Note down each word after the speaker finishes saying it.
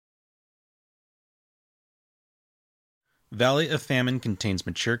Valley of Famine contains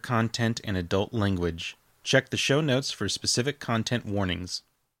mature content and adult language. Check the show notes for specific content warnings.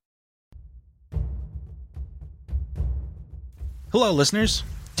 Hello, listeners.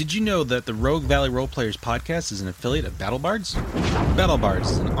 Did you know that the Rogue Valley Roleplayers podcast is an affiliate of BattleBards? BattleBards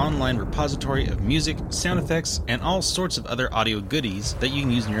is an online repository of music, sound effects, and all sorts of other audio goodies that you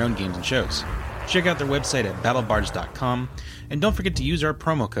can use in your own games and shows. Check out their website at battlebards.com, and don't forget to use our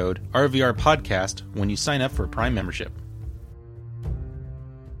promo code RVRPodcast when you sign up for a Prime membership.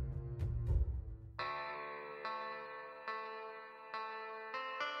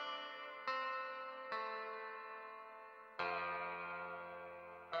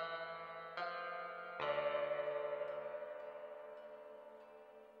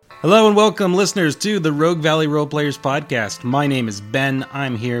 Hello and welcome, listeners, to the Rogue Valley Roleplayers podcast. My name is Ben.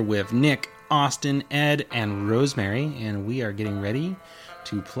 I'm here with Nick, Austin, Ed, and Rosemary, and we are getting ready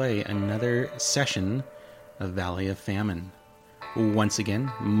to play another session of Valley of Famine. Once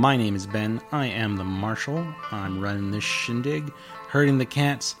again, my name is Ben. I am the marshal. I'm running this shindig, herding the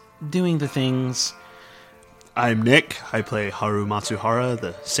cats, doing the things. I'm Nick. I play Haru Matsuhara,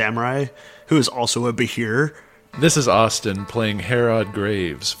 the samurai, who is also a Bahir. This is Austin playing Herod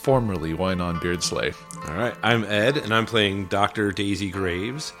Graves, formerly Wine on Beardsley. Alright, I'm Ed, and I'm playing Dr. Daisy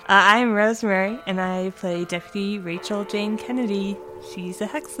Graves. I'm Rosemary, and I play Deputy Rachel Jane Kennedy. She's a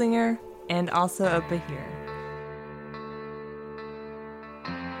Hexslinger, and also a Bahir.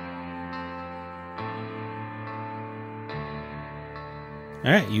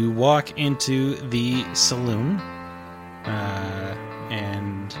 Alright, you walk into the saloon,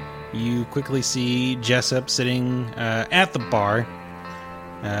 and you quickly see Jessup sitting at the bar.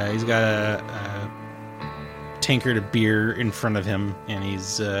 He's got a tankard of beer in front of him, and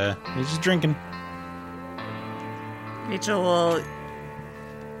he's just drinking. Rachel will...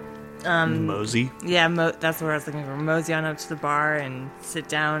 Mosey. Yeah, that's what I was looking for. Mosey on up to the bar and sit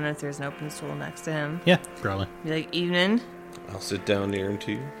down if there's an open stool next to him. Yeah, probably. Be like, evening. I'll sit down near him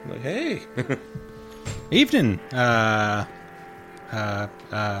too. I'm like, hey. Evening,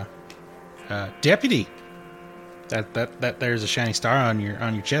 deputy. That there's a shiny star on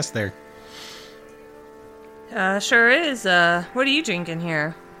your chest there. Sure is. What are you drinking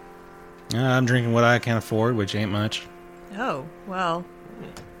here? I'm drinking what I can afford, which ain't much. Oh, well.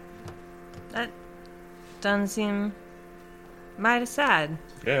 That doesn't seem mighty sad.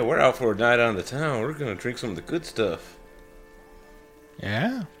 Yeah, we're out for a night on the town. We're gonna drink some of the good stuff.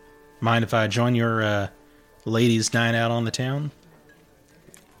 Yeah. Mind if I join your ladies' night out on the town?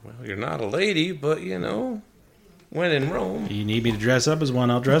 Well, you're not a lady, but, you know, when in Rome. You need me to dress up as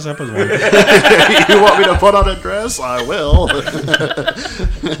one, I'll dress up as one. You want me to put on a dress? I will.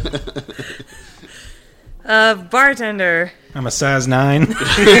 Bartender. I'm a size 9.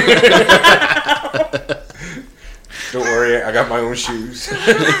 Don't worry, I got my own shoes.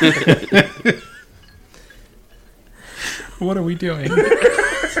 What are we doing?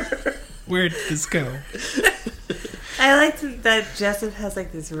 Where did this go? I like that Jessup has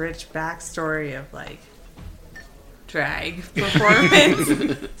like this rich backstory of like drag performance,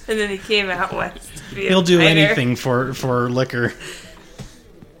 and then he came out west to be He'll a do fighter. anything for liquor.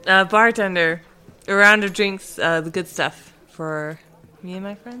 Bartender, a round of drinks, the good stuff for me and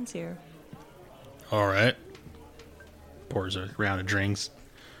my friends here. All right. Pours a round of drinks.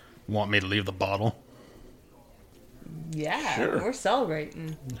 Want me to leave the bottle? Yeah, Sure. we're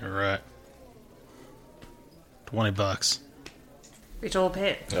celebrating. All right. $20. Rachel will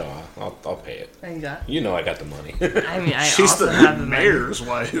pay it. Oh, I'll pay it. I got. You know I got the money. I mean, I She's also the have the money. mayor's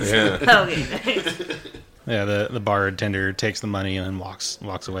wife. Yeah. Okay, nice. Yeah, the bartender takes the money and then walks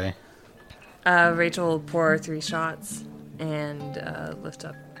away. Rachel will pour 3 shots and lift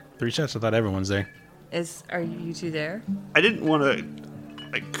up. 3 shots. I thought everyone's there. Are you two there? I didn't want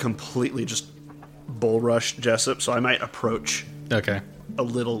to completely just bull rush Jessup, so I might approach Okay. a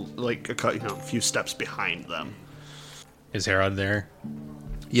little, a few steps behind them. Is Herod there?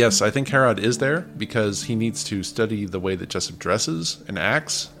 Yes, I think Herod is there because he needs to study the way that Jessup dresses and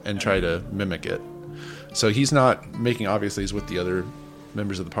acts and try to mimic it. So he's not making, obviously, he's with the other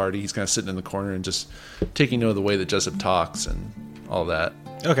members of the party. He's kind of sitting in the corner and just taking note of the way that Jessup talks and all that.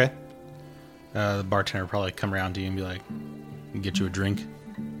 Okay. The bartender will probably come around to you and be like, get you a drink.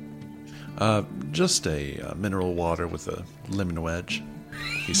 Just a mineral water with a lemon wedge.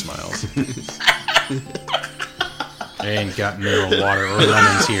 He smiles. I ain't got mineral water or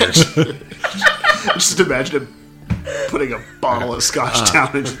lemons here. Just imagine him putting a bottle of scotch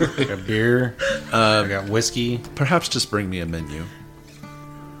down and I got beer. I got whiskey. Perhaps just bring me a menu.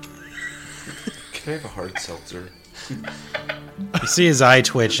 Can I have a hard seltzer? You see his eye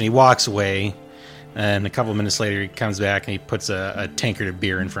twitch and he walks away. And a couple minutes later, he comes back and he puts a tankard of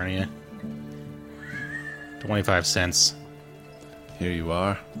beer in front of you. 25 cents. Here you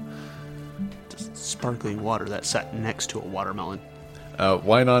are. Just sparkling water that sat next to a watermelon.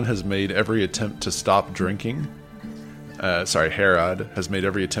 Wynon has made every attempt to stop drinking. Herod has made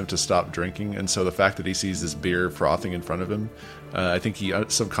every attempt to stop drinking, and so the fact that he sees this beer frothing in front of him, I think he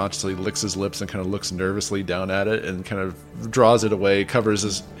subconsciously licks his lips and kind of looks nervously down at it and kind of draws it away, covers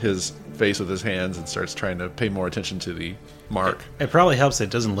his face with his hands, and starts trying to pay more attention to the mark. It probably helps that it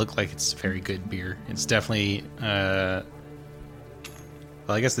doesn't look like it's very good beer. It's definitely, well,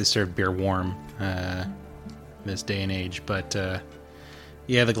 I guess they serve beer warm this day and age, but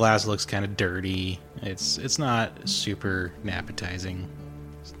yeah, the glass looks kind of dirty. It's not super appetizing,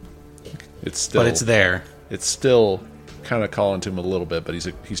 It's still, but it's there. It's still kind of calling to him a little bit, but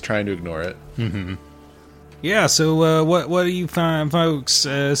he's trying to ignore it. Mm-hmm. Yeah. So what are you folks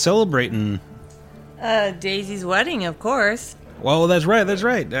celebrating? Daisy's wedding, of course. Well, that's right. That's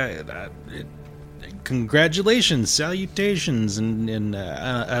right. Congratulations, salutations, and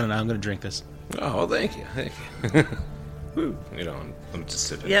I don't know. I'm gonna drink this. Oh, thank you. Woo. You know, I'm just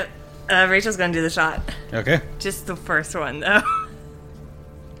sipping. Yep. Rachel's gonna do the shot. Okay. Just the first one, though.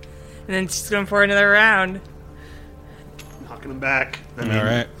 And then she's gonna pour another round. Knocking him back. All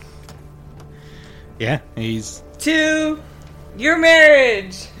right. Yeah, he's. To your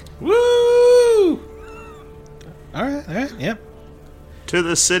marriage. Woo! All right. Yep. To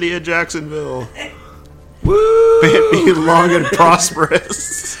the city of Jacksonville. Woo! May it be long and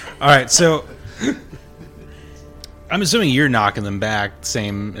prosperous. All right, so I'm assuming you're knocking them back,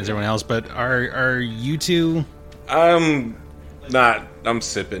 same as everyone else. But are you two? I'm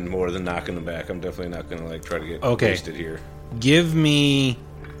sipping more than knocking them back. I'm definitely not gonna try to get wasted here. Give me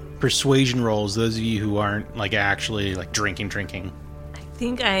persuasion rolls. Those of you who aren't actually drinking. I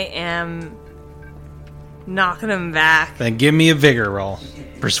think I am knocking them back. Then give me a vigor roll.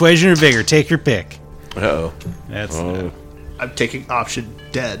 Persuasion or vigor, take your pick. Uh-oh. That's I'm taking option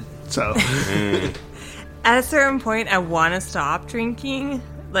dead, so. At a certain point, I want to stop drinking.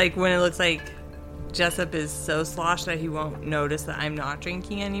 When it looks like Jessup is so sloshed that he won't notice that I'm not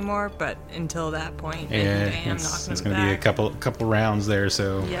drinking anymore. But until that point, I am knocking it's him going to be a back. couple rounds there,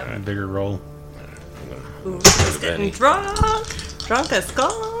 so Yep. a bigger roll. Ooh, he's getting drunk as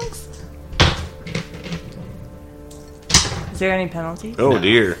skunks. Is there any penalty? Oh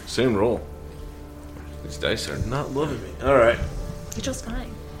dear. Same roll. These dice are not loving me. All right. Rachel's fine.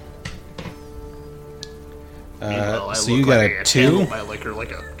 Meanwhile, I So look you got like a I 2? handle my liquor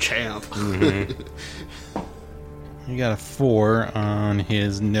like a champ. You got a 4 on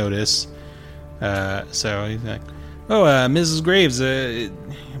his notice. So he's like, "Oh, Mrs. Graves,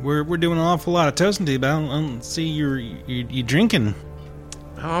 we're doing an awful lot of toasting to you, but I don't see you drinking."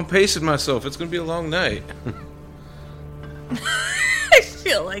 Oh, I'm pacing myself. It's gonna be a long night. I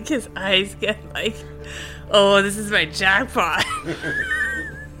feel like his eyes get oh, this is my jackpot.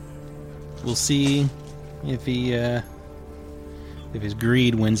 We'll see if if his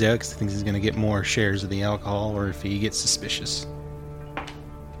greed wins out because he thinks he's going to get more shares of the alcohol, or if he gets suspicious.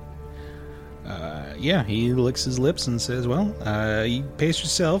 Yeah, he licks his lips and says, "Well, you pace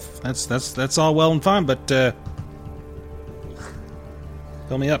yourself. That's all well and fine, but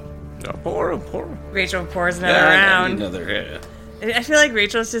fill me up." Oh, pour him. Rachel pours another I round. need another. I feel like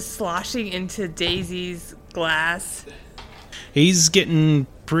Rachel's just sloshing into Daisy's glass. He's getting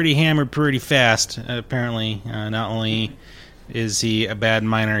pretty hammered pretty fast, apparently. Not only is he a bad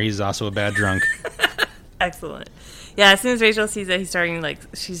miner, he's also a bad drunk. Excellent. Yeah, as soon as Rachel sees that he's starting,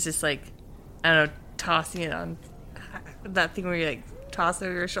 she's just I don't know, tossing it on that thing where you toss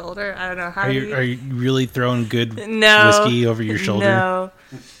over your shoulder. I don't know how. Are you really throwing good No. whiskey over your shoulder? No.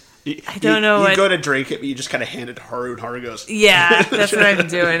 I don't know you what. go to drink it, but you just kind of hand it to Haru, and Haru goes, Yeah, that's what I'm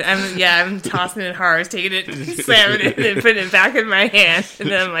doing. I'm tossing it hard, taking it, slamming it, and putting it back in my hand, and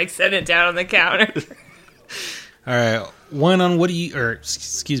then I'm setting it down on the counter. All right,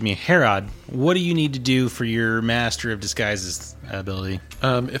 Herod, what do you need to do for your Master of Disguises ability?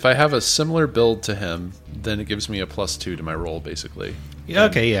 If I have a similar build to him, then it gives me a +2 to my roll, basically. Yeah,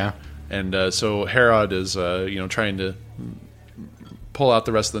 okay, yeah. And so Herod is, trying to pull out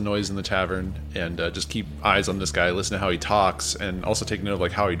the rest of the noise in the tavern and just keep eyes on this guy, listen to how he talks, and also take note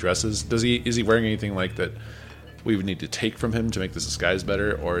of how he dresses. Is he wearing anything that we would need to take from him to make this disguise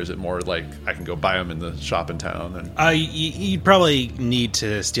better, or is it more I can go buy him in the shop in town? And You'd probably need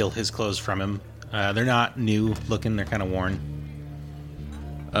to steal his clothes from him. They're not new looking; they're kind of worn.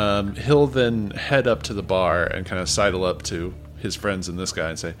 He'll then head up to the bar and kind of sidle up to his friends and this guy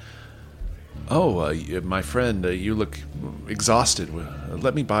and say, "Oh, my friend, you look exhausted.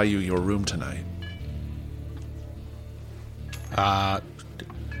 Let me buy you your room tonight."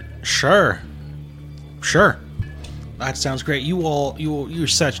 Sure. That sounds great. You're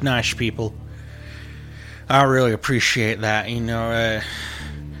such nice people. I really appreciate that. He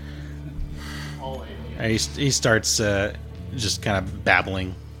starts just kind of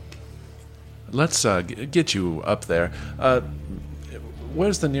babbling. Let's get you up there.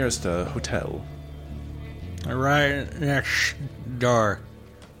 Where's the nearest hotel? Right next door.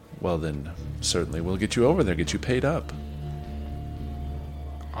 Well, then, certainly we'll get you over there, get you paid up.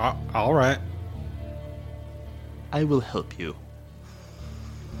 All right. I will help you.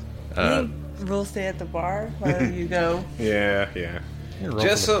 I think we'll stay at the bar while you go. Yeah.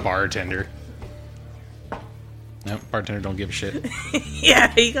 Just a bartender. No, bartender don't give a shit.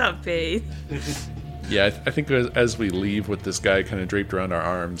 Yeah, he got paid. Yeah, I think as we leave with this guy kind of draped around our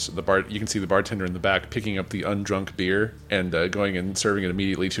arms, you can see the bartender in the back picking up the undrunk beer and going and serving it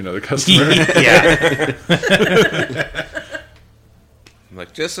immediately to another customer. Yeah. I'm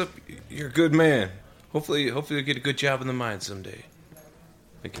like, Jessup, you're a good man. Hopefully you'll get a good job in the mine someday.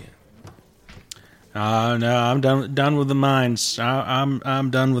 Again. No, I'm done with the mines.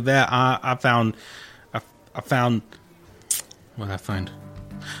 I'm done with that. I found what I find.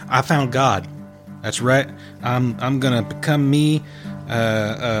 I found God. That's right. I'm gonna become me,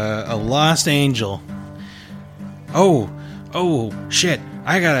 a lost angel. Oh shit!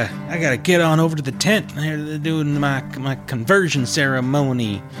 I gotta get on over to the tent. They're doing my conversion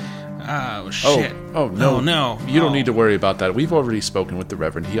ceremony. Oh shit! Oh no! No! You don't need to worry about that. We've already spoken with the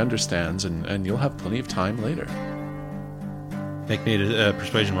Reverend. He understands, and you'll have plenty of time later. Make me a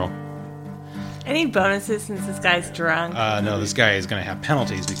persuasion roll. Any bonuses since this guy's drunk? No, this guy is going to have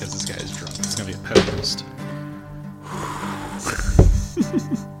penalties because this guy is drunk. It's going to be opposed.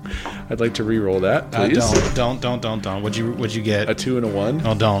 I'd like to re-roll that, please. Don't. What'd you get? A 2 and a 1.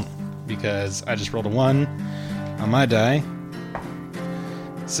 No, don't, because I just rolled a 1 on my die.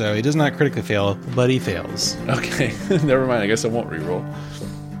 So he does not critically fail, but he fails. Okay, never mind. I guess I won't re-roll.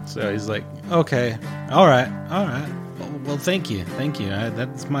 So he's like, okay, all right. Well, thank you.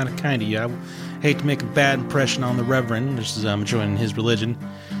 That's mighty kind of you. I hate to make a bad impression on the Reverend, just as I'm joining his religion.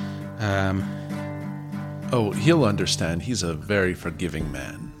 Oh, he'll understand. He's a very forgiving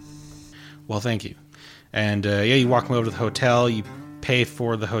man. Well, thank you. And you walk him over to the hotel. You pay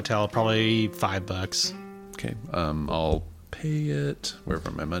for the hotel, probably $5. Okay, I'll pay it wherever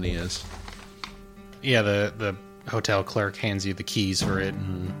my money is. Yeah, the hotel clerk hands you the keys for it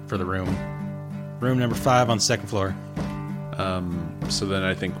and for the room. Room number 5 on the second floor. So then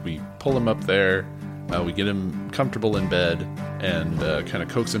I think we pull him up there, we get him comfortable in bed, and kind of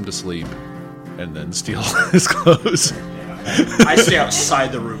coax him to sleep, and then steal his clothes. I stay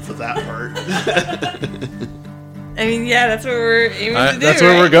outside the room for that part. I mean, yeah, that's what we're aiming to do. That's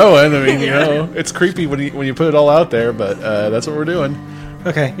where we're going. I mean, it's creepy when you put it all out there, but that's what we're doing.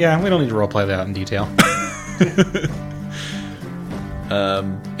 Okay, yeah, we don't need to roleplay that in detail.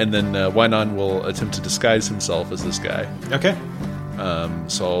 And then Wynon will attempt to disguise himself as this guy. Okay.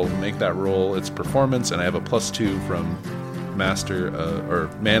 So I'll make that roll. It's performance, and I have a +2 from Master or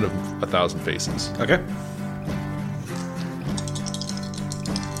Man of 1,000 Faces. Okay.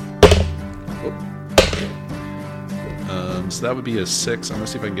 So that would be a 6. I'm gonna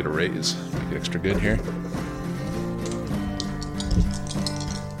see if I can get a raise. Make it extra good here.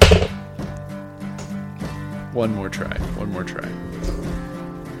 One more try.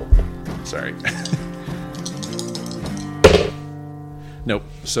 Sorry. Nope.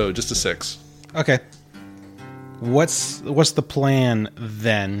 So just a 6. Okay. What's the plan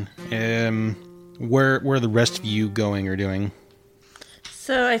then? Where are the rest of you going or doing?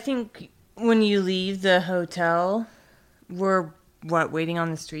 So I think when you leave the hotel, we're waiting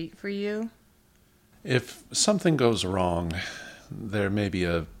on the street for you? If something goes wrong, there may be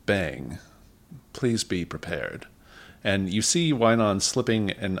a bang. Please be prepared. And you see Wynon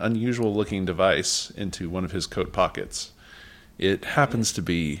slipping an unusual-looking device into one of his coat pockets. It happens to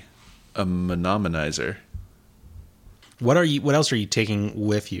be a monominizer. What else are you taking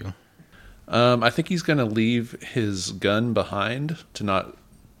with you? I think he's going to leave his gun behind to not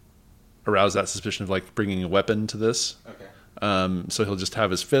arouse that suspicion of like bringing a weapon to this. Okay. So he'll just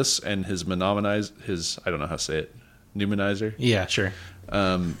have his fists and his his I don't know how to say it, pneumonizer. Yeah, sure.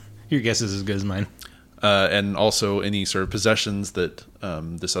 Your guess is as good as mine. And also any sort of possessions that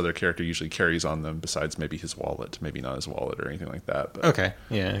this other character usually carries on them, besides maybe his wallet, maybe not his wallet or anything like that. But, okay,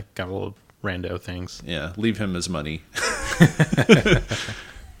 yeah, got a little rando things. Yeah, leave him his money.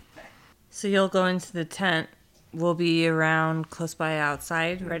 So you'll go into the tent. We'll be around close by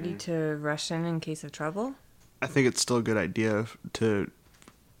outside, ready to rush in case of trouble. I think it's still a good idea to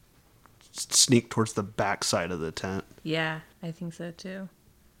sneak towards the back side of the tent. Yeah, I think so too.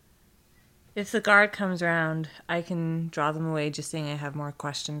 If the guard comes around, I can draw them away just saying I have more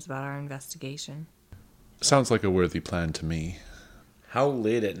questions about our investigation. Sounds like a worthy plan to me. How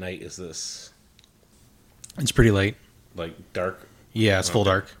late at night is this? It's pretty late. Like dark? Yeah, it's full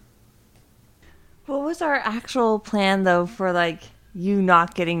dark. What was our actual plan, though, for, like, you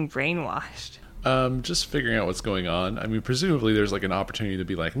not getting brainwashed? Just figuring out what's going on. I mean, presumably there's like an opportunity to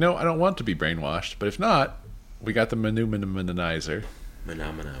be like, no, I don't want to be brainwashed. But if not, we got the Menumenizer,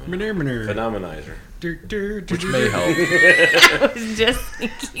 Phenomenizer. which may help, I was just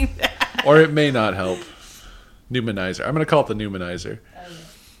thinking that. or it may not help. Numenizer. I'm going to call it the Numenizer.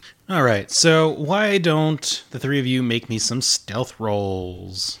 All right, so why don't the three of you make me some stealth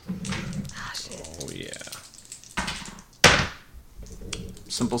rolls? Oh, yeah.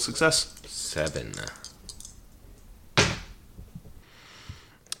 Simple success. 7.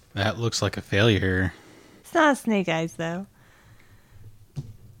 That looks like a failure. It's not a snake eyes, though.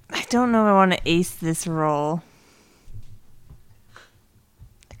 I don't know if I want to ace this roll.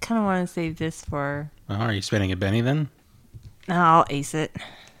 I kind of want to save this for... Oh, are you spending a Benny then? No, I'll ace it.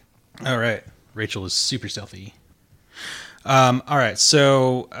 All right. Rachel is super stealthy. All right,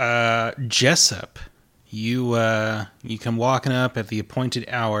 so Jessup, you come walking up at the appointed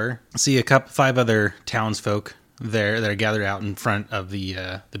hour. See 5 other townsfolk there that are gathered out in front of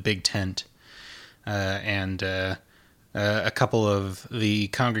the big tent, and a couple of the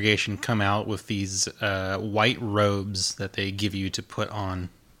congregation come out with these white robes that they give you to put on.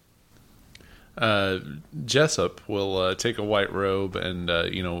 Jessup will take a white robe and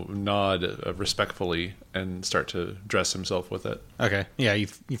nod respectfully and start to dress himself with it. Okay, yeah, you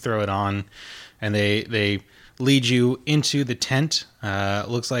throw it on, and they lead you into the tent.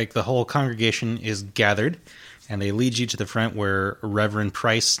 Looks like the whole congregation is gathered, and they lead you to the front where Reverend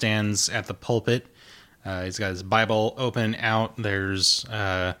Price stands at the pulpit. He's got his Bible open out. There's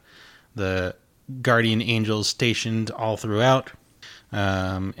the guardian angels stationed all throughout,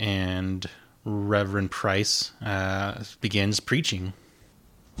 and Reverend Price begins preaching.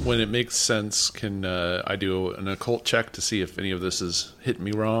 When it makes sense, can I do an occult check to see if any of this is hitting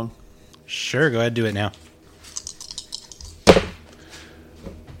me wrong? Sure, go ahead, do it now.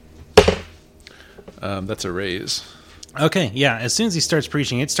 That's a raise. Okay, yeah, as soon as he starts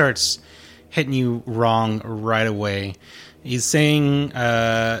preaching, it starts hitting you wrong right away. He's saying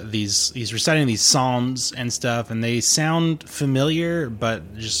he's reciting these psalms and stuff, and they sound familiar,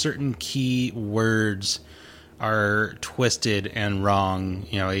 but just certain key words are twisted and wrong.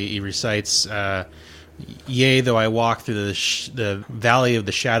 You know, he recites, "Yea, though I walk through the valley of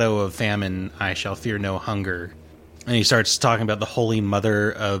the shadow of famine, I shall fear no hunger." And he starts talking about the Holy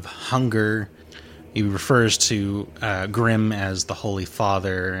Mother of Hunger. He refers to Grimm as the Holy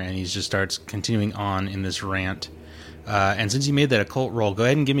Father, and he just starts continuing on in this rant. And since you made that occult roll, go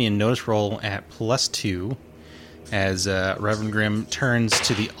ahead and give me a notice roll at +2 as Reverend Grimm turns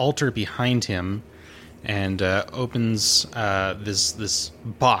to the altar behind him and opens this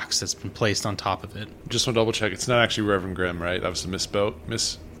box that's been placed on top of it. Just want to double check. It's not actually Reverend Grimm, right? That was a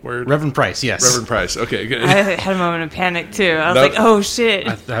misword. Reverend Price, yes. Reverend Price. Okay, good. I had a moment of panic, too. I was Nope. like, oh, shit.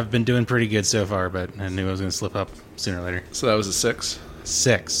 I've been doing pretty good so far, but I knew I was going to slip up sooner or later. So that was a 6.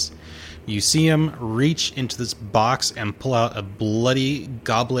 6. You see him reach into this box and pull out a bloody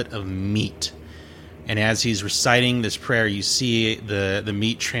goblet of meat. And as he's reciting this prayer, you see the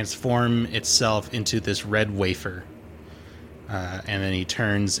meat transform itself into this red wafer. And then he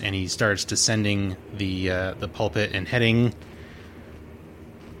turns and he starts descending the pulpit and heading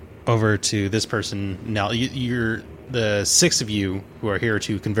over to this person. Now, you're the 6 of you who are here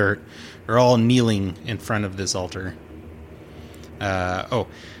to convert are all kneeling in front of this altar.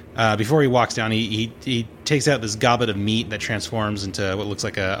 Before he walks down, he takes out this goblet of meat that transforms into what looks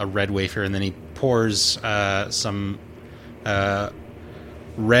like a red wafer, and then he pours some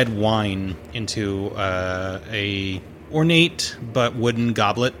red wine into a ornate but wooden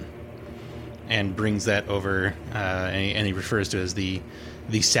goblet, and brings that over, and he refers to it as the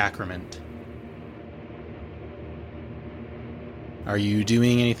sacrament. Are you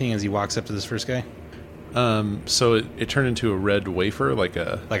doing anything as he walks up to this first guy? So it turned into a red wafer, like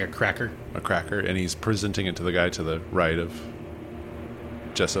a cracker? A cracker, and he's presenting it to the guy to the right of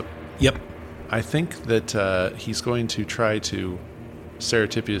Jessup. Yep. I think that he's going to try to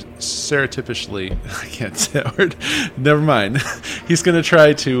surreptitiously... I can't say that word. Never mind. He's going to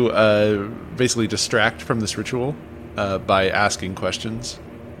try to basically distract from this ritual by asking questions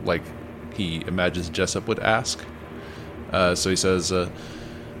like he imagines Jessup would ask. So he says...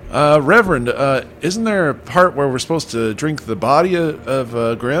 Reverend, isn't there a part where we're supposed to drink the body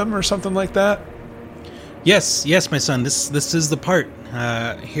of Grimm or something like that? Yes, my son. This is the part.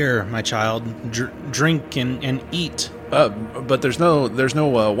 Here, my child. Drink and eat. But there's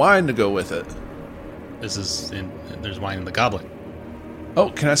no wine to go with it. There's wine in the goblet. Oh,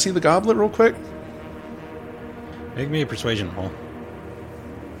 can I see the goblet real quick? Make me a persuasion roll.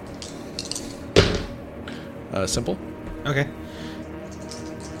 Simple. Okay.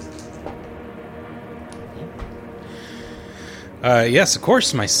 Yes, of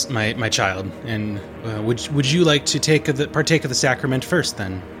course, my child. And would you like to partake of the sacrament first,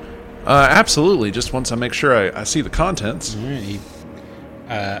 then? Absolutely. Just once I make sure I see the contents. All right, he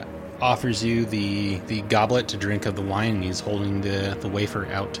offers you the goblet to drink of the wine, and he's holding the wafer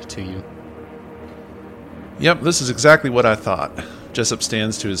out to you. Yep, this is exactly what I thought. Jessup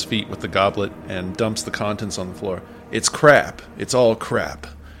stands to his feet with the goblet and dumps the contents on the floor. It's crap. It's all crap.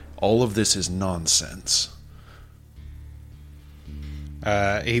 All of this is nonsense.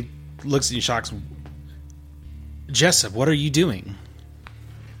 He looks at you, shocks. Jessup, what are you doing?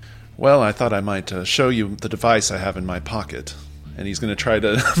 Well, I thought I might show you the device I have in my pocket. And he's going to try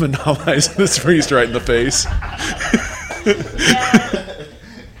to monopolize this priest right in the face.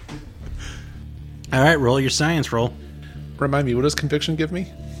 All right, roll your science roll. Remind me, what does conviction give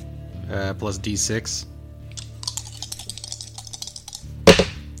me? Plus D6.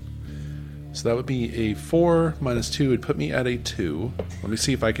 So that would be a 4 minus 2 would put me at a 2. Let me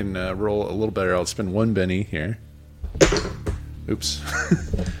see if I can roll a little better. I'll spend 1 Benny here. Oops.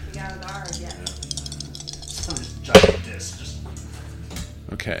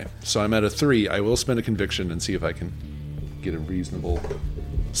 Okay, so I'm at a 3. I will spend a conviction and see if I can get a reasonable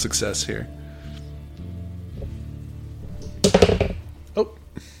success here. Oh.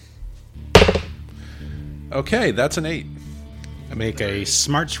 Okay, that's an 8. I make a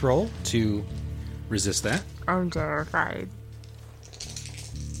smarts roll to resist that. I'm terrified.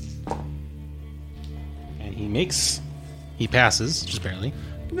 And he passes, just barely.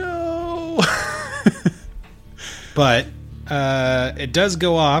 No! But it does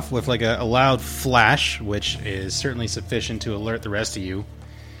go off with like a loud flash, which is certainly sufficient to alert the rest of you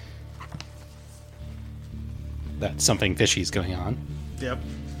that something fishy is going on. Yep.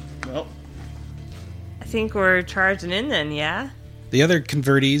 Well, I think we're charging in then, yeah? The other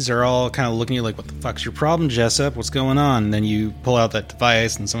convertees are all kind of looking at you like, what the fuck's your problem, Jessup? What's going on? And then you pull out that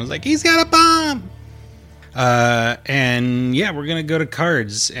device and someone's like, he's got a bomb! And yeah, we're going to go to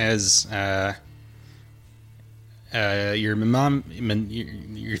cards as your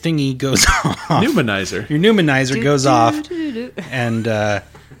thingy goes off. Pneumanizer. Your pneumanizer goes off. And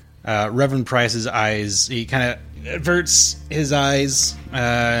Reverend Price's eyes, he kind of averts his eyes,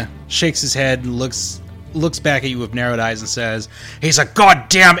 shakes his head, looks back at you with narrowed eyes and says, he's a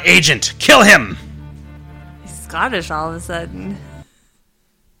goddamn agent! Kill him! He's Scottish all of a sudden.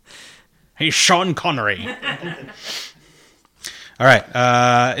 He's Sean Connery. All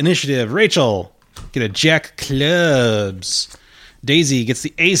right, initiative. Rachel, get a jack clubs. Daisy gets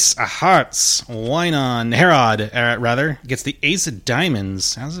the ace of hearts. Herod, gets the ace of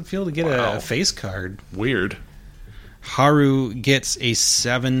diamonds. How does it feel to get a face card? Weird. Haru gets a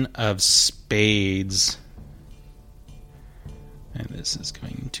 7 of spades. And this is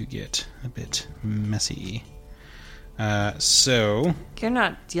going to get a bit messy. So You're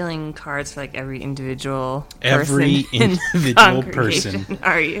not dealing cards for like every individual person every in individual person,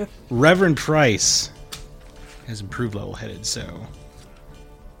 are you? Reverend Price has improved level-headed, so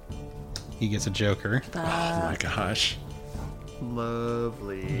he gets a joker. Oh my gosh.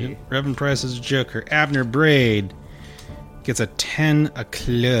 lovely. Yep. Reverend Price is a joker. Abner Braid gets a 10 of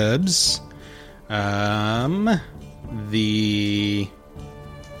clubs. The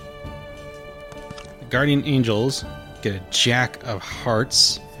Guardian Angels get a jack of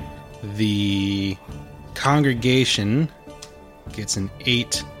hearts. The Congregation gets an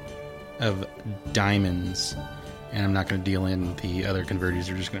 8 of diamonds. And I'm not going to deal in the other converters.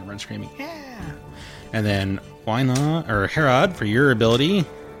 They're just going to run screaming, yeah! And then why not? Or Herod for your ability.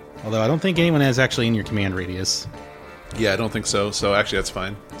 Although I don't think anyone is actually in your command radius. Yeah, I don't think so. So actually, that's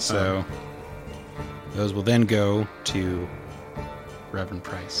fine. So those will then go to Reverend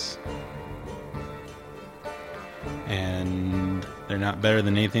Price. And they're not better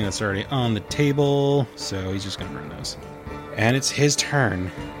than anything that's already on the table, so he's just going to burn those. And it's his turn.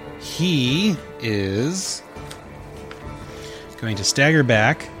 He is going to stagger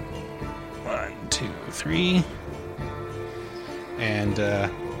back. 1, 2, 3. And,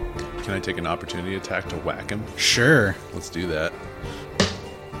 Can I take an opportunity attack to whack him? sure. Let's do that.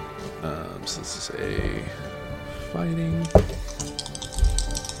 So this is a fighting.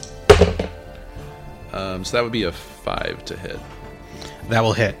 So that would be a 5 to hit. That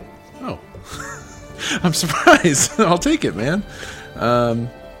will hit. Oh. I'm surprised. I'll take it, man.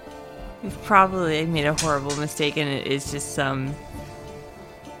 We've probably made a horrible mistake, and it is just some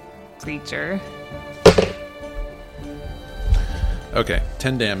creature. Okay,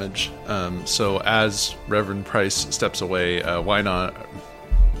 10 damage. So as Reverend Price steps away, why not?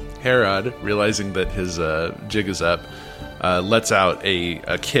 Herod, realizing that his jig is up, lets out a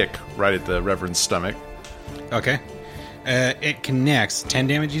kick right at the Reverend's stomach. Okay. It connects. 10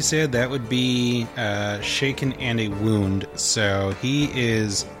 damage, you said? That would be shaken and a wound. So he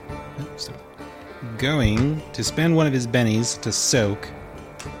is going to spend one of his bennies to soak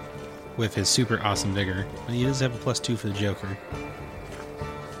with his super awesome vigor. And he does have a +2 for the Joker.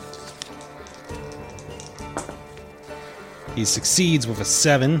 He succeeds with a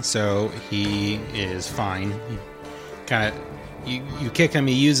 7, so he is fine. You kick him,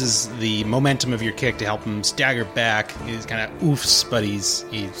 he uses the momentum of your kick to help him stagger back. He's kind of oofs, but he's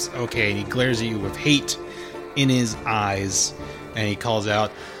okay. And he glares at you with hate in his eyes, and he calls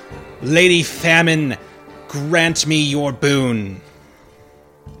out, "Lady Famine, grant me your boon."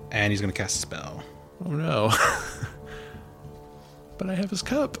 And he's going to cast a spell. Oh no. But I have his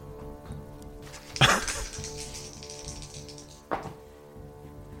cup.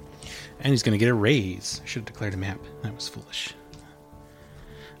 And he's going to get a raise. I should have declared a map. That was foolish.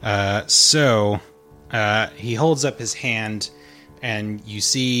 So he holds up his hand, and you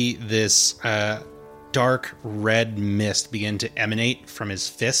see this dark red mist begin to emanate from his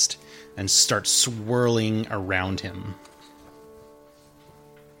fist and start swirling around him.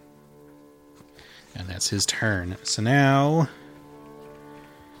 And that's his turn. So now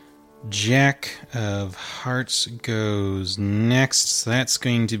Jack of Hearts goes next. So that's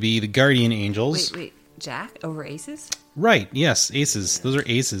going to be the Guardian Angels. Wait. Jack over aces? Right, yes, aces. Those are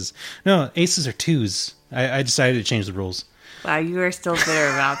aces. No, aces are 2s. I decided to change the rules. Wow, you are still bitter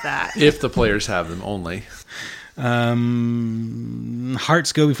about that. If the players have them only.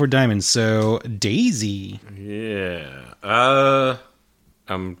 Hearts go before diamonds, so Daisy. Yeah.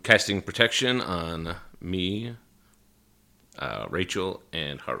 I'm casting protection on me, Rachel,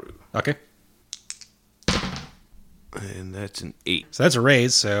 and Haru. Okay. And that's an 8. So that's a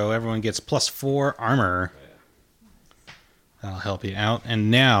raise, so everyone gets +4 armor. That'll help you out.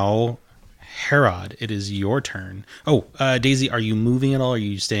 And now, Herod, it is your turn. Oh, Daisy, are you moving at all, or are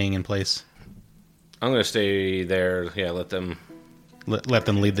you staying in place? I'm going to stay there. Yeah, let them... Let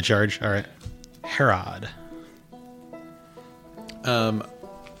them lead the charge? All right. Herod.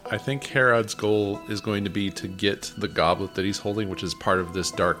 I think Herod's goal is going to be to get the goblet that he's holding, which is part of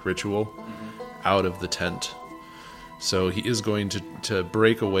this dark ritual, out of the tent. So he is going to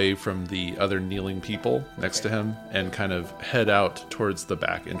break away from the other kneeling people next to him and kind of head out towards the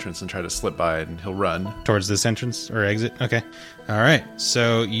back entrance and try to slip by it, and he'll run. Towards this entrance or exit? Okay. All right.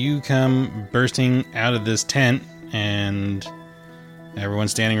 So you come bursting out of this tent, and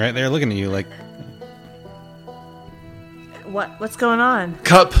everyone's standing right there looking at you like... What's going on?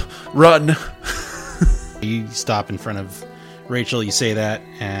 Cup, run! You stop in front of Rachel, you say that,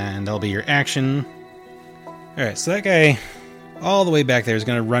 and that'll be your action. Alright, so that guy all the way back there is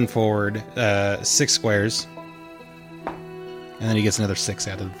going to run forward 6 squares. And then he gets another 6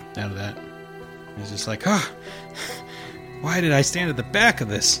 out of that. He's just like, why did I stand at the back of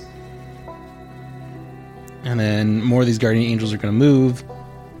this? And then more of these guardian angels are going to move.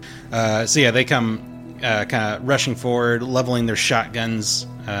 So yeah, they come kind of rushing forward, leveling their shotguns.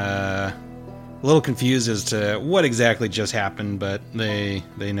 A little confused as to what exactly just happened, but they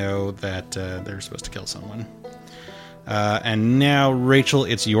know that they're supposed to kill someone. And now, Rachel,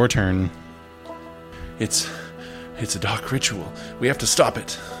 it's your turn. It's a dark ritual. We have to stop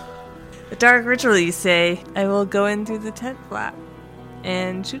it. The dark ritual, you say. I will go in through the tent flap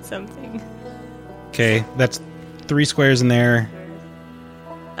and shoot something. Okay, that's 3 squares in there.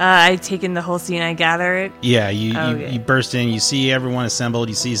 I've taken the whole scene. I gather it. Yeah, you burst in. You see everyone assembled.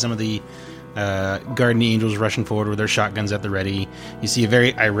 You see some of the guardian angels rushing forward with their shotguns at the ready. You see a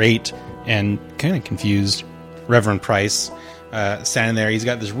very irate and kind of confused Reverend Price standing there. He's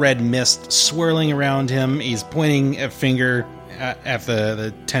got this red mist swirling around him. He's pointing a finger at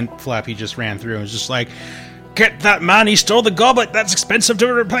the tent flap he just ran through and is just like, "Get that man, he stole the goblet. That's expensive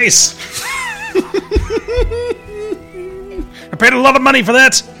to replace." I paid a lot of money for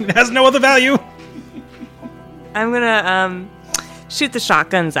that. It has no other value. I'm gonna shoot the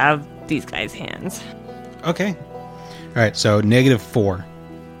shotguns out of these guys' hands. Okay. All right, so -4.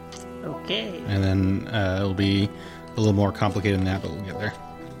 Okay. And then it'll be a little more complicated than that, but we'll get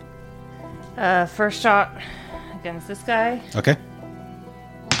there. First shot against this guy. Okay.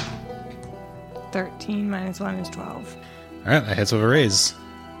 13 minus 1 is 12. All right, that hits with a raise.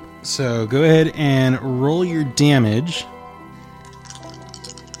 So go ahead and roll your damage.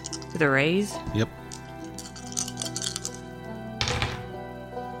 With a raise? Yep.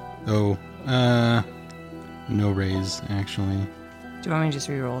 Oh, no raise, actually. Do you want me to just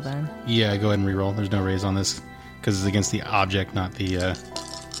re-roll then? Yeah, go ahead and reroll. There's no raise on this because it's against the object, not the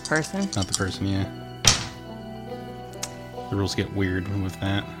Person? person. Yeah. The rules get weird with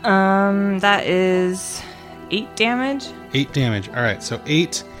that. That is 8 damage. 8 damage. All right, so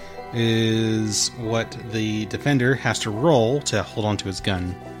 8 is what the defender has to roll to hold on to his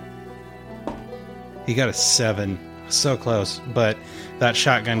gun. He got a 7. So close, but that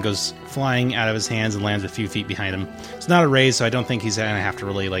shotgun goes flying out of his hands and lands a few feet behind him. It's not a raise, so I don't think he's going to have to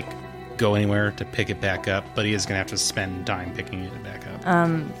really go anywhere to pick it back up, but he is going to have to spend time picking it back up.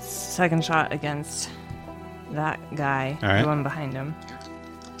 Second shot against that guy. All right. The one behind him.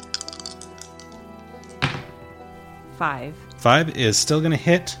 5. 5 is still going to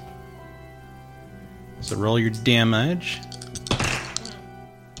hit. So roll your damage.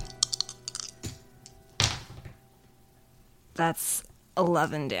 That's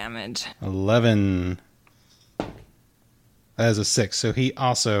 11 damage. 11. That is a 6. So he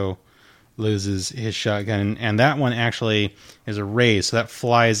also loses his shotgun. And that one actually is a raise. So that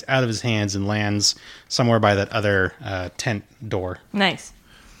flies out of his hands and lands somewhere by that other tent door. Nice.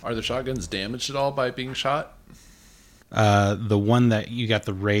 Are the shotguns damaged at all by being shot? The one that you got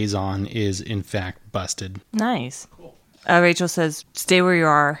the raise on is, in fact, busted. Nice. Cool. Rachel says, stay where you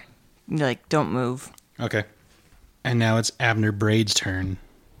are. Don't move. Okay. And now it's Abner Braid's turn.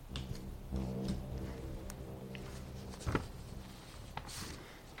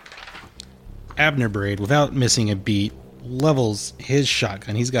 Abner Braid, without missing a beat, levels his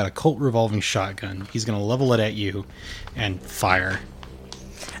shotgun. He's got a Colt revolving shotgun. He's going to level it at you and fire.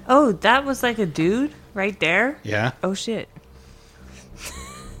 Oh, that was like a dude right there? Yeah? Oh, shit.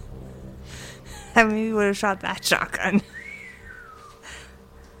 I maybe would have shot that shotgun.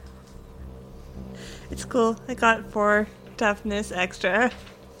 It's cool. I got 4 toughness extra.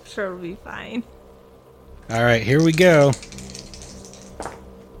 Sure, it'll be fine. All right, here we go.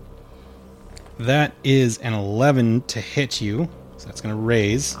 That is an 11 to hit you. So that's going to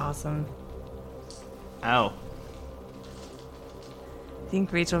raise. Awesome. Ow. I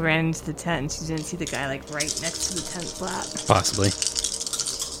think Rachel ran into the tent and she didn't see the guy right next to the tent flap. Possibly.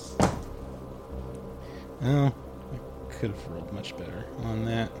 Oh, I could have rolled much better on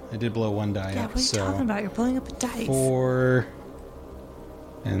that. I did blow 1 die Yeah, up, what are you so talking about? You're pulling up a dice. 4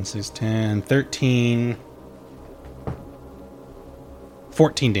 and 6, 10, 13,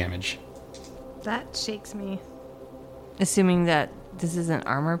 14 damage. That shakes me. Assuming that this isn't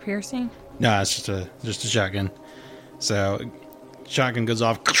armor piercing? No, it's just a shotgun. So, shotgun goes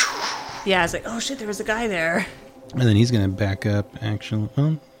off, Yeah, I was like, oh shit, there was a guy there. and then he's going to back up, actually.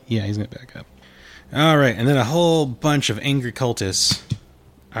 Well, yeah, he's going to back up. All right, and then a whole bunch of angry cultists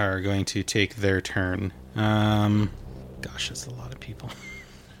are going to take their turn. Gosh, that's a lot of people.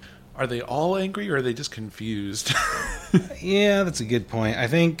 Are they all angry or are they just confused? Yeah, that's a good point. I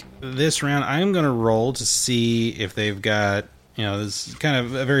think this round I'm going to roll to see if they've got, this is kind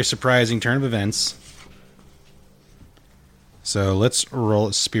of a very surprising turn of events. So let's roll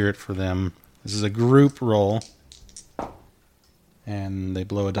a spirit for them. This is a group roll. And they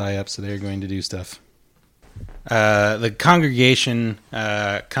blow a die up, so they're going to do stuff. The congregation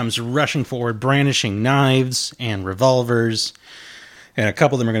comes rushing forward, brandishing knives and revolvers. And a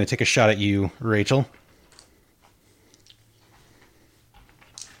couple of them are going to take a shot at you, Rachel.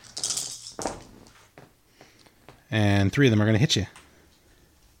 And 3 of them are going to hit you.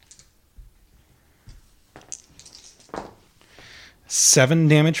 Seven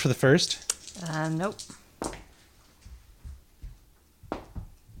damage for the first. Nope.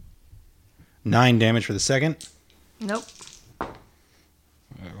 9 damage for the second. Nope.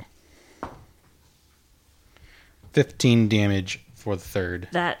 15 damage for the third.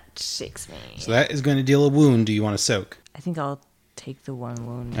 That shakes me. So that is going to deal a wound. Do you want to soak? I think I'll take the 1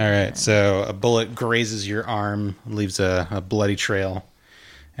 wound. All right, so a bullet grazes your arm, leaves a bloody trail.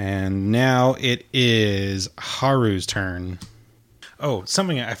 And now it is Haru's turn. Oh,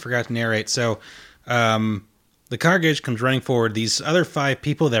 something I forgot to narrate. So the congregation comes running forward. These other 5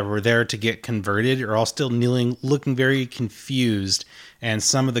 people that were there to get converted are all still kneeling, looking very confused. And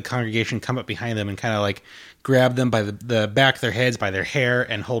some of the congregation come up behind them and kind of grab them by the back of their heads, by their hair,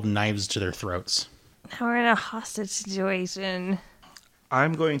 and hold knives to their throats. Now we're in a hostage situation.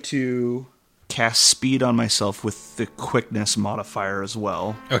 I'm going to cast speed on myself with the quickness modifier as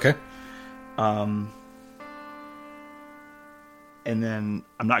well. Okay. And then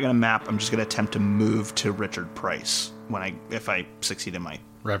I'm not going to map. I'm just going to attempt to move to Richard Price if I succeed in my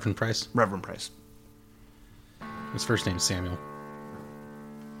Reverend Price. Reverend Price. His first name's Samuel.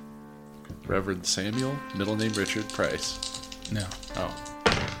 Reverend Samuel, middle name Richard Price. No. Oh.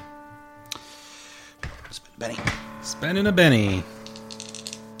 Benny. Spending a Benny.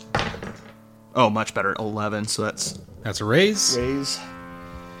 Oh, much better. 11, so That's a raise. raise.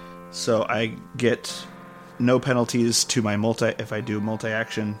 So I get no penalties to my if I do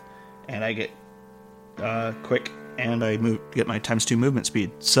multi-action, and I get quick, and I get my ×2 movement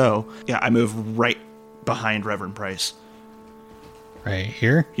speed. So, yeah, I move right behind Reverend Price. Right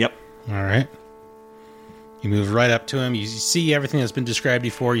here. Yep. All right. You move right up to him. You see everything that's been described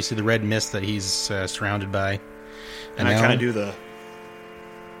before. You see the red mist that he's surrounded by. And I now- kind of do the,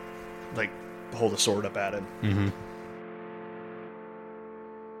 hold the sword up at him. Mm-hmm.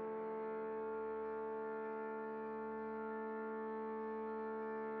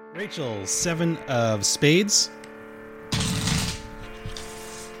 Rachel, 7 of spades.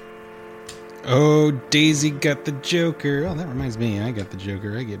 Oh, Daisy got the Joker. Oh, that reminds me. I got the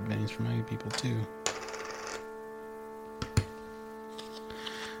Joker. I get bennies from my people, too.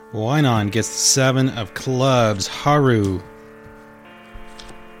 Wynon gets the 7 of clubs. Haru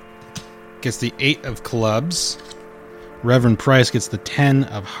gets the 8 of clubs. Reverend Price gets the 10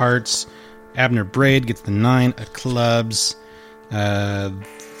 of hearts. Abner Braid gets the 9 of clubs.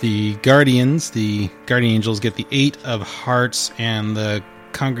 The Guardian Angels, get the 8 of hearts, and the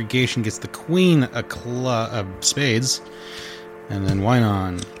Congregation gets the Queen of spades. And then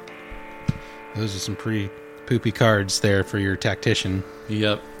Wynon. Those are some pretty poopy cards there for your tactician.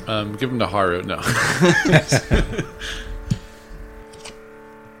 Yep. Give him to Haru. No.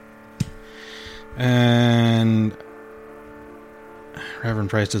 And Reverend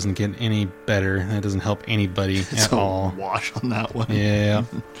Price doesn't get any better. That doesn't help anybody at So all. wash on that one. Yeah.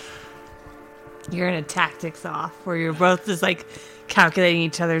 You're in a tactics off where you're both just calculating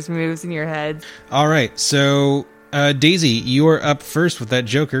each other's moves in your heads. All right. So, Daisy, you are up first with that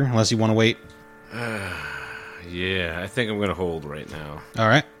Joker, unless you want to wait. Yeah, I think I'm going to hold right now. All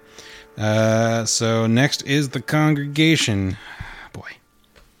right. So next is the Congregation. Boy.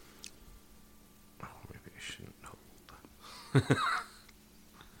 Oh, maybe I shouldn't hold.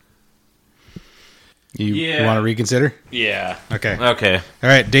 You want to reconsider? Yeah. Okay. Okay. All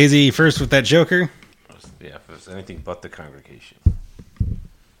right, Daisy first with that Joker. Yeah, if it's anything but the Congregation.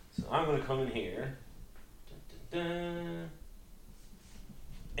 So I'm going to come in here. Dun, dun, dun.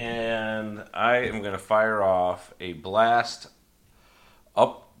 And I am going to fire off a blast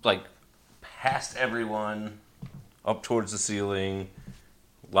up, past everyone, up towards the ceiling,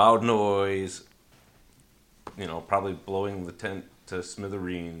 loud noise, probably blowing the tent to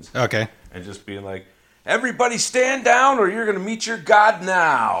smithereens. Okay. And just being like, everybody stand down or you're going to meet your God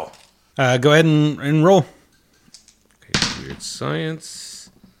now. Go ahead and roll. Okay, weird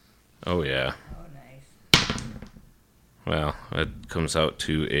science. Oh, yeah. Oh, nice. Well, that comes out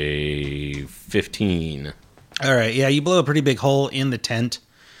to a 15. All right. Yeah, you blow a pretty big hole in the tent.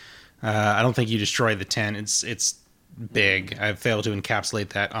 I don't think you destroy the tent. It's big. I've failed to encapsulate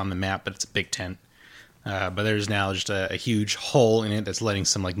that on the map, but it's a big tent. But there's now just a huge hole in it that's letting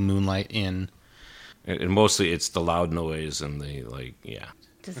some moonlight in. And mostly it's the loud noise and the yeah.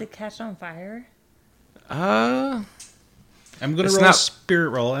 Does it catch on fire? I'm going to It's roll a not- spirit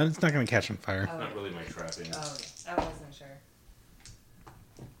roll, and it's not going to catch on fire. Not really my trapping. Oh, I wasn't sure.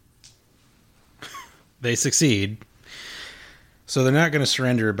 They succeed. So they're not going to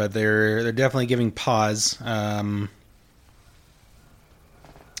surrender, but they're definitely giving pause.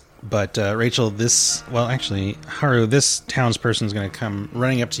 But Rachel, Haru, this townsperson is going to come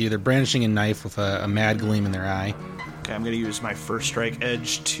running up to you. They're brandishing a knife with a mad gleam in their eye. Okay, I'm going to use my first strike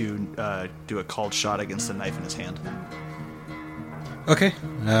edge to do a called shot against the knife in his hand. Okay,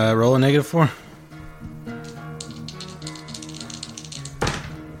 roll a -4.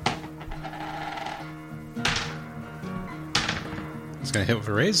 It's going to hit with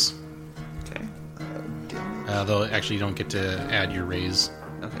a raise. Okay. Though actually you don't get to add your raise.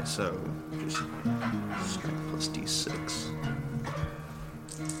 Okay, so just strength plus d6.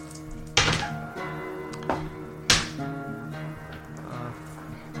 Uh,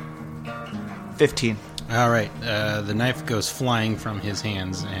 15. All right, the knife goes flying from his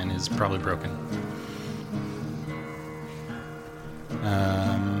hands and is probably broken.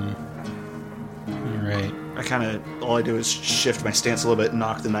 All right. All I do is shift my stance a little bit,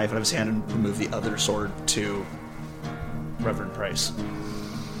 knock the knife out of his hand, and remove the other sword to Reverend Price.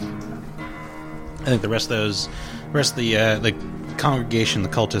 I think the rest of the congregation, the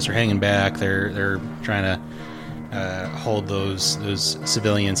cultists, are hanging back. They're trying to hold those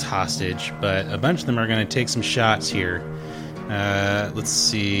civilians hostage, but a bunch of them are going to take some shots here. Let's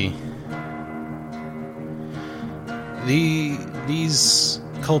see. These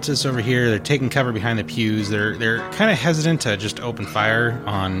cultists over here, they're taking cover behind the pews. They're kind of hesitant to just open fire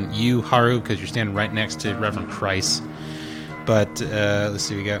on you, Haru, because you're standing right next to Reverend Price. But let's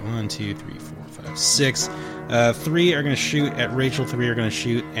see, we got 1, 2, 3, 4, 5, 6. 3 are going to shoot at Rachel. 3 are going to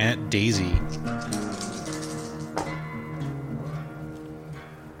shoot at Daisy.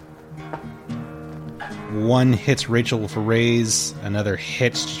 One hits Rachel with a raise. Another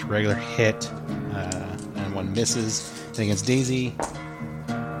hits, just a regular hit. And one misses. Then against Daisy,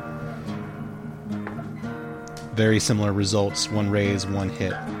 very similar results. One raise, one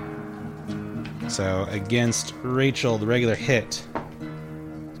hit. So against Rachel, the regular hit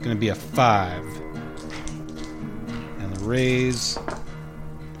is going to be a 5. And the raise,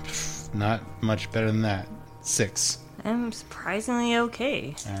 not much better than that. 6. I'm surprisingly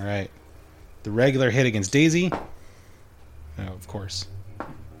okay. All right. The regular hit against Daisy. Oh, of course.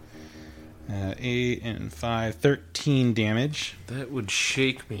 8 and 5, 13 damage. That would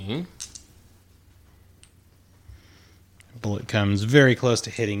shake me. Bullet comes very close to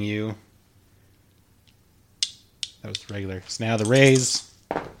hitting you. That was the regular. So now the raise.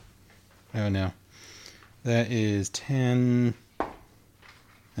 Oh no. That is 10.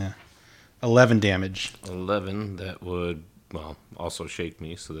 11 damage. 11. That would, well, also shake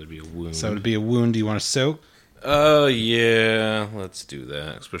me, so that'd be a wound. So it would be a wound. Do you want to soak? Oh, yeah. Let's do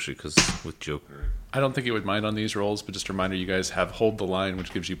that, especially because with Joker. I don't think it would mind on these rolls, but just a reminder, you guys have Hold the Line,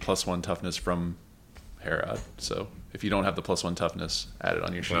 which gives you +1 toughness from Herod. So if you don't have the +1 toughness, add it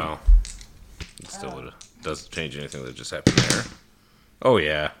on your sheet. Well, it still doesn't change anything that just happened there. Oh,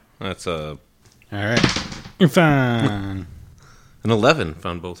 yeah. That's All right. You're fine. an 11.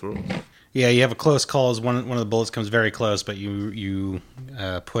 Found both rolls. Yeah, you have a close call as one of the bullets comes very close, but you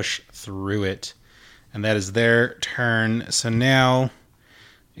push through it. And that is their turn. So now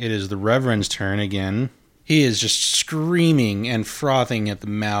it is the Reverend's turn again. He is just screaming and frothing at the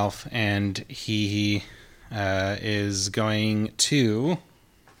mouth, and he is going to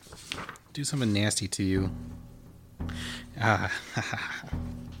do something nasty to you.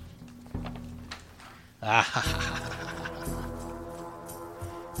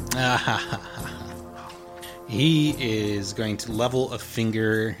 He is going to level a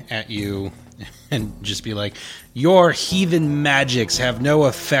finger at you and just be like, your heathen magics have no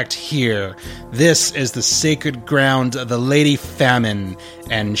effect here. This is the sacred ground of the Lady Famine,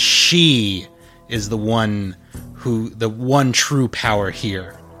 and she is the one true power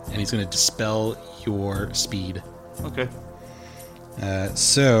here. And he's going to dispel your speed. Okay.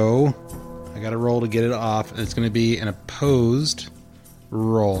 So I got to roll to get it off. It's going to be an opposed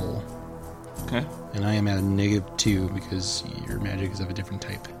roll. Okay. And I am at a -2 because your magic is of a different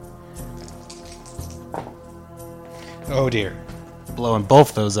type. Oh dear. Blowing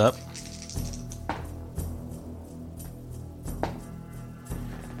both those up.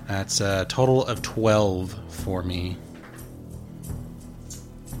 That's a total of 12 for me.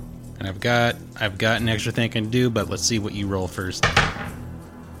 And I've got an extra thing I can do, but let's see what you roll first.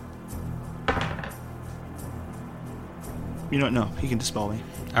 You don't know. He can dispel me.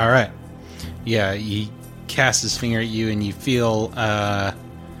 All right. Yeah, he casts his finger at you, and you feel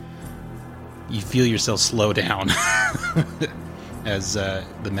yourself slow down as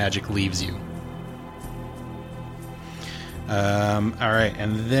the magic leaves you. All right,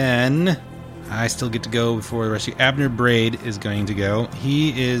 and then I still get to go before the rest of you. Abner Braid is going to go.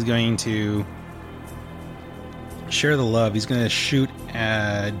 He is going to share the love. He's going to shoot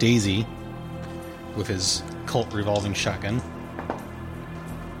Daisy with his Colt revolving shotgun.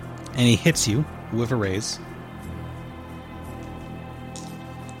 And he hits you with a raise.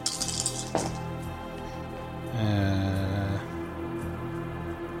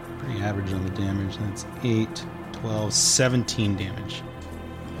 Pretty average on the damage. That's 8, 12, 17 damage.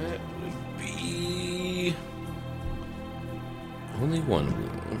 That would be only one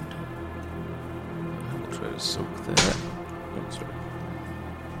wound. I will try to soak that. Oh, sorry.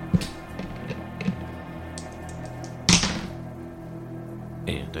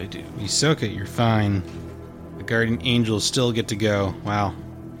 And I do. You soak it, you're fine. The guardian angels still get to go. Wow.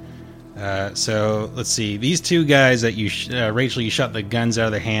 So let's see. These two guys that Rachel, you shot the guns out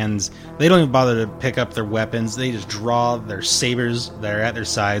of their hands. They don't even bother to pick up their weapons. They just draw their sabers that are at their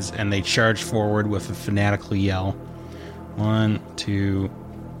sides and they charge forward with a fanatical yell. 1, 2,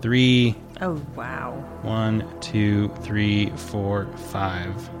 3. Oh, wow. 1, 2, 3, 4,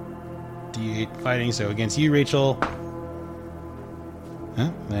 5. D8 fighting. So against you, Rachel. Huh?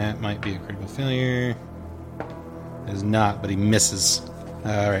 That might be a critical failure. It is not, but he misses.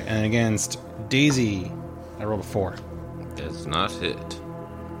 Alright, and against Daisy, I rolled a 4. Does not hit.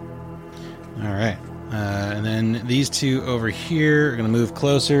 All right. And then these two over here are going to move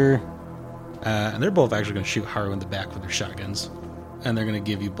closer. And they're both actually going to shoot Haru in the back with their shotguns. And they're going to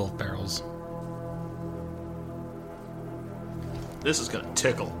give you both barrels. This is going to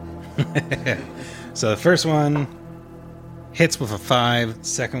tickle. So the first one hits with a 5.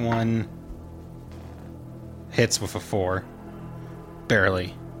 Second one hits with a 4.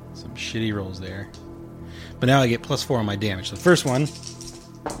 Barely. Some shitty rolls there. But now I get +4 on my damage. So the first one,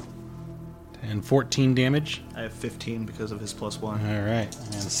 and 14 damage. I have 15 because of his +1. All right.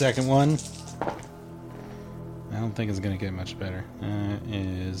 And the second one, I don't think it's going to get much better.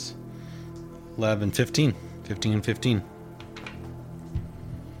 Is 11, 15. 15 and 15.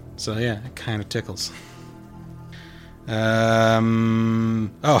 So yeah, it kind of tickles. Oh,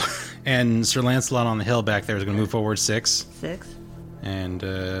 and Sir Lancelot on the hill back there is going to move forward 6. 6. And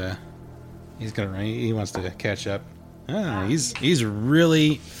he's gonna run. He wants to catch up. He's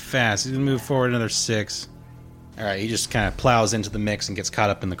really fast. He's gonna move forward another 6. All right, he just kind of plows into the mix and gets caught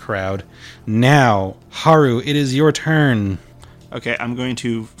up in the crowd. Now, Haru, it is your turn. Okay, I'm going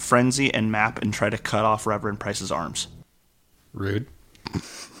to frenzy and map and try to cut off Reverend Price's arms. Rude.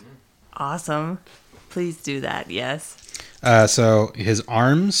 Awesome. Please do that, yes. So his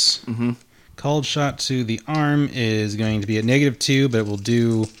arms. Called shot to the arm is going to be at -2, but it will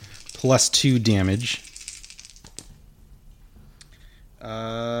do +2 damage.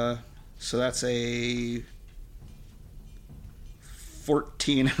 So that's a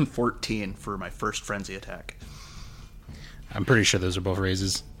 14 and 14 for my first frenzy attack. I'm pretty sure those are both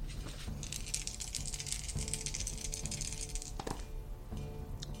raises.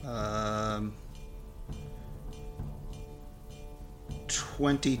 Um,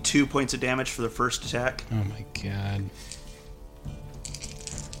 22 points of damage for the first attack. Oh my god.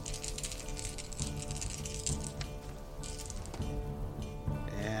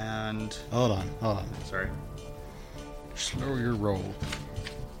 And Hold on. sorry. Slow your roll.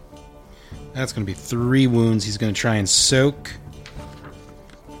 That's going to be 3 wounds. He's going to try and soak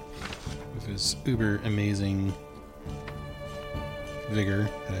with his uber amazing vigor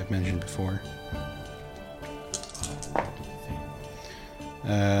that I've mentioned before.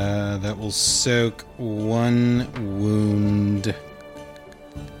 That will soak 1 wound.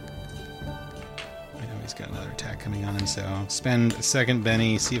 I know he's got another attack coming on him, so I'll spend a second,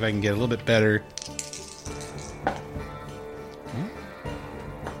 Benny, see if I can get a little bit better.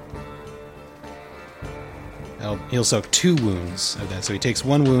 He'll soak 2 wounds of that, so he takes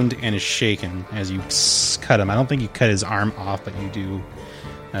 1 wound and is shaken as you cut him. I don't think you cut his arm off, but you do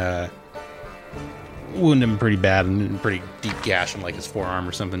wound him pretty bad and pretty deep gash him, like his forearm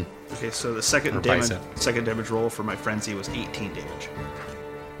or something. Okay, so the second Or damage, bicep. roll for my frenzy was 18 damage.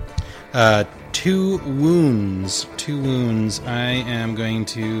 2 wounds. 2 wounds. I am going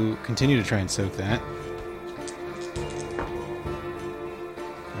to continue to try and soak that.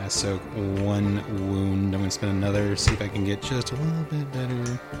 I soak 1 wound. I'm going to spend another, see if I can get just a little bit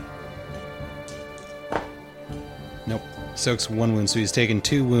better. Nope. Soaks 1 wound, so he's taken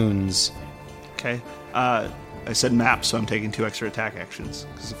 2 wounds. Okay. I said map, so I'm taking 2 extra attack actions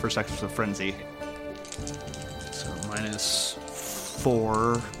because the first action was a frenzy. So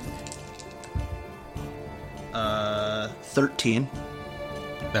 -4. 13.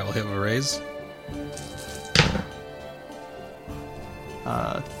 That will hit with a raise.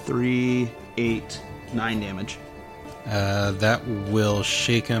 3, 8, 9 damage. That will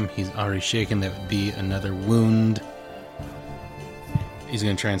shake him. He's already shaken. That would be another wound. He's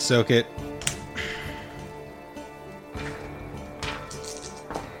going to try and soak it.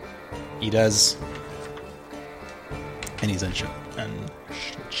 He does. And he's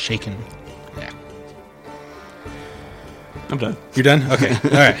unshaken. Yeah. I'm done. You're done? Okay.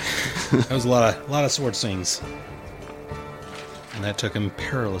 All right. That was a lot of sword swings. And that took him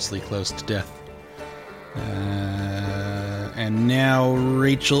perilously close to death. And now,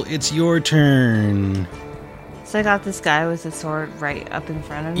 Rachel, it's your turn. So I got this guy with a sword right up in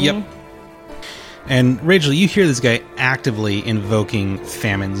front of me. Yep. And Rachel, you hear this guy actively invoking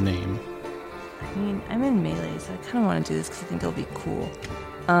Famine's name. I mean, I'm in melee, so I kind of want to do this because I think it'll be cool.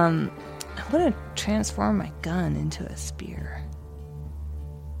 I'm going to transform my gun into a spear.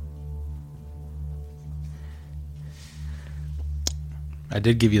 I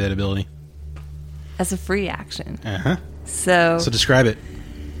did give you that ability. As a free action. Uh-huh. So describe it.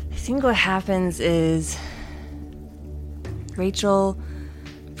 I think what happens is Rachel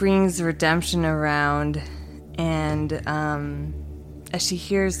brings redemption around, and as she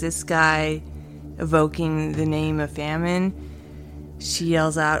hears this guy evoking the name of Famine, she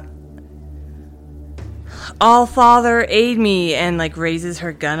yells out, All Father, aid me, and like raises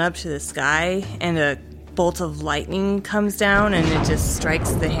her gun up to the sky, and a bolt of lightning comes down, and it just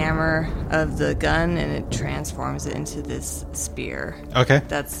strikes the hammer of the gun, and it transforms it into this spear. Okay.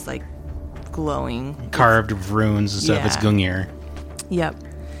 That's like glowing. Carved of runes and stuff. Yeah. It's Gungnir. Yep.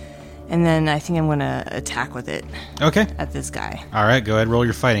 And then I think I'm going to attack with it Okay. at this guy. All right, go ahead, roll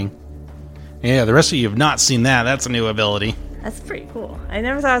your fighting. Yeah, the rest of you have not seen that. That's a new ability. That's pretty cool. I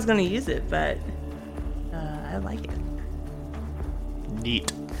never thought I was going to use it, but I like it.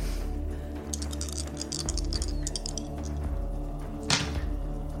 Neat.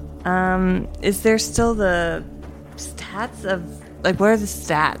 Is there still the stats of, like, what are the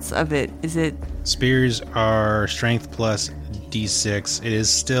stats of it? Is it, Spears are strength plus D6. It is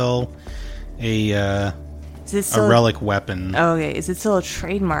still a relic weapon. Oh, okay. Is it still a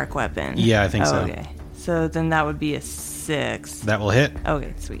trademark weapon? Yeah, I think so. Okay. So then that would be a 6. That will hit.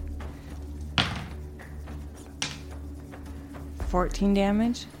 Okay, sweet. 14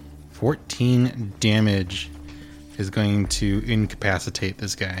 damage? 14 damage is going to incapacitate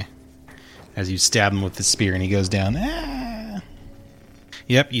this guy as you stab him with the spear and he goes down. Ah!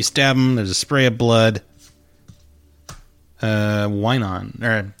 Yep, you stab him. There's a spray of blood. Herod.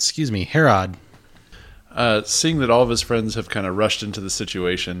 Seeing that all of his friends have kind of rushed into the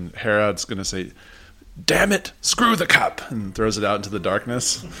situation, Herod's going to say, "Damn it, screw the cup," and throws it out into the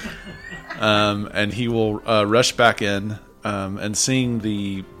darkness. And he will rush back in, and seeing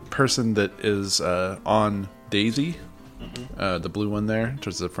the person that is on Daisy, the blue one there,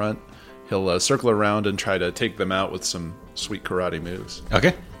 towards the front, he'll circle around and try to take them out with some sweet karate moves.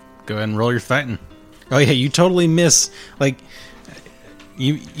 Okay. Go ahead and roll your fighting. Oh, yeah, you totally miss. Like,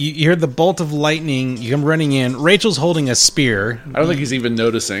 you hear the bolt of lightning. You come running in. Rachel's holding a spear. I don't think he's even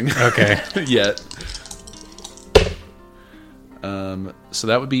noticing. Okay. Yet. So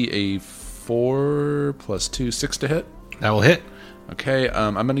that would be a 4 plus 2, 6 to hit. That will hit. Okay,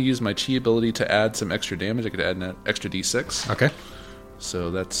 I'm going to use my chi ability to add some extra damage. I could add an extra d6. Okay.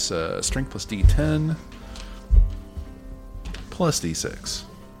 So that's strength plus d10 plus d6.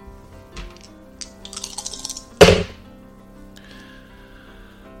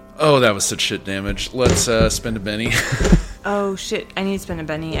 Oh, that was such shit damage. Let's spend a Benny. Oh, shit. I need to spend a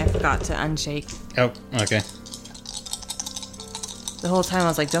Benny. I forgot to unshake. Oh, okay. The whole time I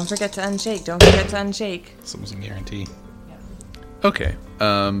was like, don't forget to unshake. Don't forget to unshake. Something's a guarantee. Okay,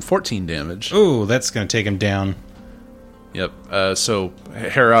 14 damage. Ooh, that's going to take him down. Yep. So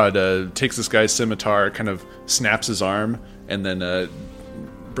Herod takes this guy's scimitar, kind of snaps his arm, and then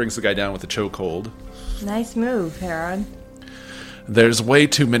brings the guy down with a chokehold. Nice move, Herod. There's way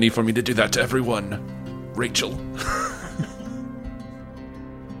too many for me to do that to everyone, Rachel.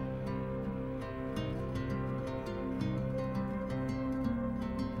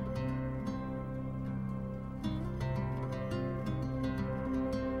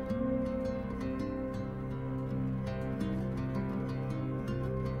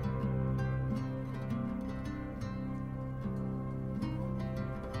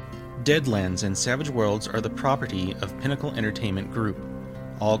 Deadlands and Savage Worlds are the property of Pinnacle Entertainment Group.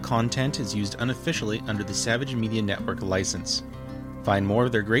 All content is used unofficially under the Savage Media Network license. Find more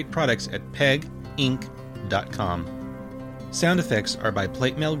of their great products at peginc.com. Sound effects are by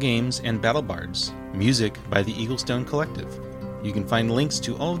Plate Mail Games and BattleBards. Music by the Eaglestone Collective. You can find links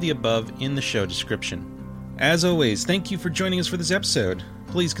to all of the above in the show description. As always, thank you for joining us for this episode.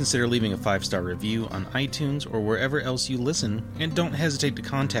 Please consider leaving a 5-star review on iTunes or wherever else you listen, and don't hesitate to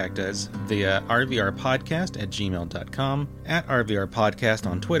contact us via rvrpodcast@gmail.com, at rvrpodcast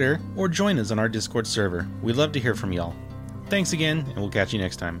on Twitter, or join us on our Discord server. We'd love to hear from y'all. Thanks again, and we'll catch you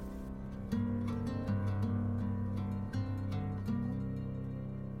next time.